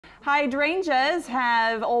Hydrangeas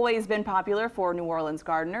have always been popular for New Orleans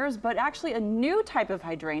gardeners, but actually a new type of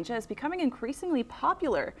hydrangea is becoming increasingly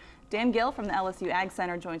popular. Dan Gill from the LSU Ag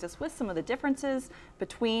Center joins us with some of the differences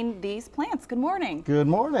between these plants. Good morning. Good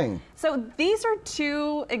morning. So these are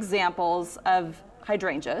two examples of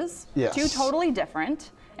hydrangeas, yes. Two totally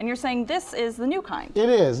different, and you're saying this is the new kind. It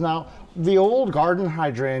is. Now, the old garden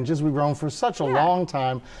hydrangeas we've grown for such a long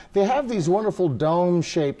time, they have these wonderful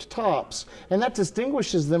dome-shaped tops, and that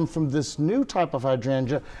distinguishes them from this new type of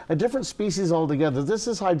hydrangea, a different species altogether. This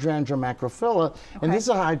is Hydrangea macrophylla, and this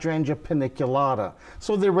is Hydrangea paniculata.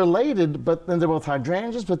 So they're related, and they're both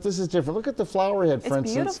hydrangeas, but this is different. Look at the flower head, for instance.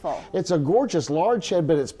 It's beautiful. It's a gorgeous large head,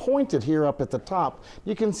 but it's pointed here up at the top.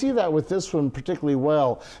 You can see that with this one particularly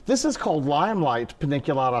well. This is called limelight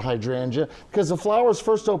paniculata hydrangea because the flowers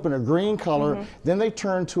first open a green color, then they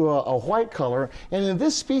turn to a white color, and in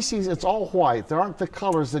this species it's all white. There aren't the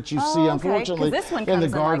colors that you see, unfortunately, this one in the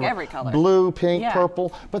comes garden. like every color. Blue, pink,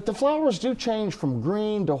 purple, but the flowers do change from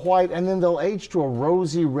green to white, and then they'll age to a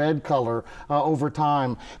rosy red color over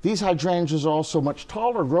time. These hydrangeas are also much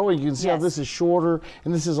taller growing. You can see how this is shorter,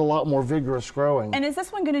 and this is a lot more vigorous growing. And is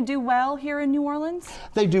this one going to do well here in New Orleans?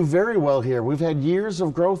 They do very well here. We've had years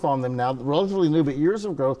of growth on them now, relatively new, but years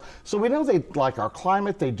of growth. So we know they like our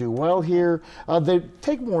climate. They do well here. They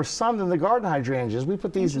take more sun than the garden hydrangeas. We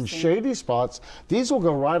put these in shady spots. These will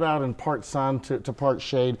go right out in part sun to part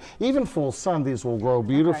shade. Even full sun, these will grow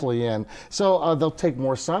beautifully in. So they'll take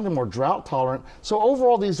more sun. They're more drought tolerant. So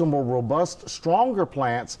overall, these are more robust, stronger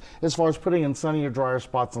plants as far as putting in sunnier, drier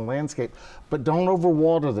spots in landscape. But don't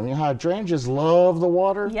overwater them. You know, hydrangeas love the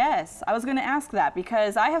water. Yes, I was going to ask that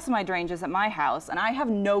because I have some hydrangeas at my house and I have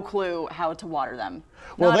no clue how to water them.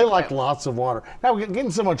 Well, they like lots of water. Now,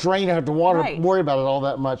 getting so much rain, you have to worry about it all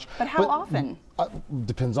that much. But how often?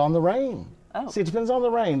 Depends on the rain. Oh. See, it depends on the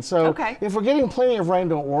rain. So if we're getting plenty of rain,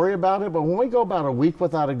 don't worry about it. But when we go about a week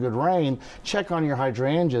without a good rain, check on your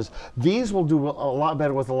hydrangeas. These will do a lot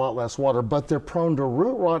better with a lot less water, but they're prone to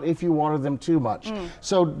root rot if you water them too much.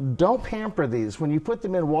 So don't pamper these. When you put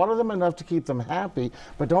them in, water them enough to keep them happy,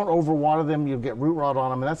 but don't overwater them. You'll get root rot on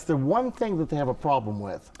them, and that's the one thing that they have a problem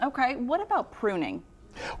with. Okay, what about pruning?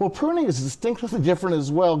 Well, pruning is distinctly different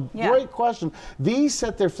as well. Great question. These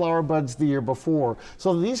set their flower buds the year before.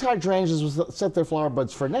 So these hydrangeas will set their flower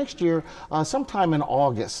buds for next year sometime in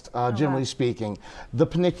August, generally speaking. The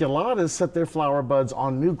paniculatas set their flower buds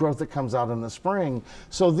on new growth that comes out in the spring.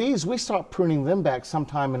 So these, we start pruning them back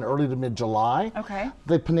sometime in early to mid-July.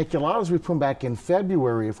 The paniculatas we prune back in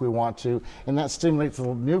February if we want to, and that stimulates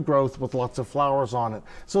the new growth with lots of flowers on it.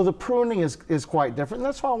 So the pruning is quite different. And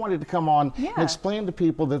that's why I wanted to come on and explain to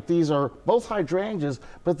people that these are both hydrangeas,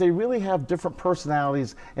 but they really have different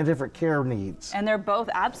personalities and different care needs. And they're both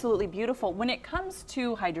absolutely beautiful. When it comes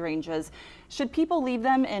to hydrangeas, should people leave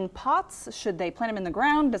them in pots? Should they plant them in the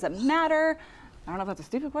ground? Does it matter? I don't know if that's a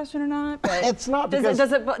stupid question or not, but it's not, because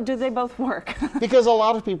do they both work? Because a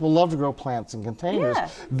lot of people love to grow plants in containers.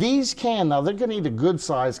 These now they're going to need a good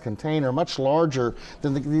sized container, much larger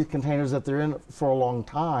than these containers that they're in for a long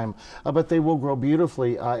time, but they will grow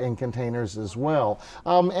beautifully in containers as well.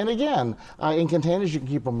 And again, in containers you can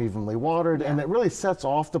keep them evenly watered, and it really sets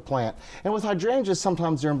off the plant. And with hydrangeas,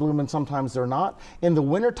 sometimes they're in bloom and sometimes they're not. In the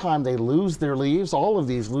wintertime, they lose their leaves. All of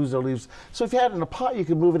these lose their leaves. So if you had it in a pot, you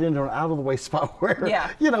could move it into an out-of-the-way spot where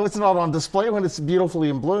you know it's not on display. When it's beautifully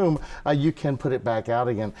in bloom, you can put it back out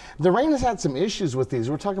again. The rain has had some issues with these.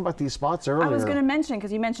 We were talking about these spots earlier. I was going to mention,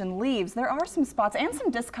 because you mentioned leaves, there are some spots and some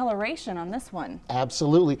discoloration on this one.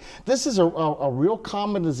 Absolutely. This is a real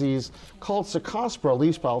common disease called Cercospora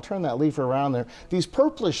leaf spot. I'll turn that leaf around there. These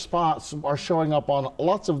purplish spots are showing up on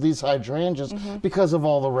lots of these hydrangeas because of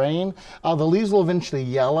all the rain. The leaves will eventually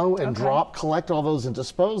yellow and drop, collect all those and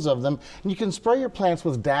dispose of them. And you can spray your plants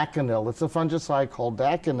with daconil. It's a fungicide called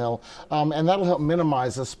daconil, and that'll help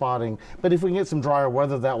minimize the spotting. But if we can get some drier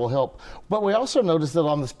weather, that will help. But we also noticed that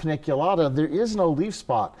on this paniculata, there is no leaf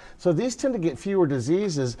spot. So these tend to get fewer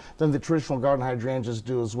diseases than the traditional garden hydrangeas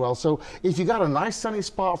do as well. So if you got a nice sunny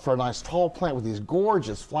spot for a nice tall plant with these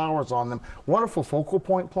gorgeous flowers on them, wonderful focal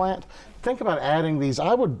point plant, think about adding these.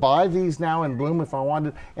 I would buy these now in bloom if I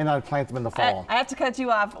wanted, and I'd plant them in the fall. I have to cut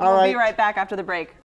you off. We'll be right back after the break.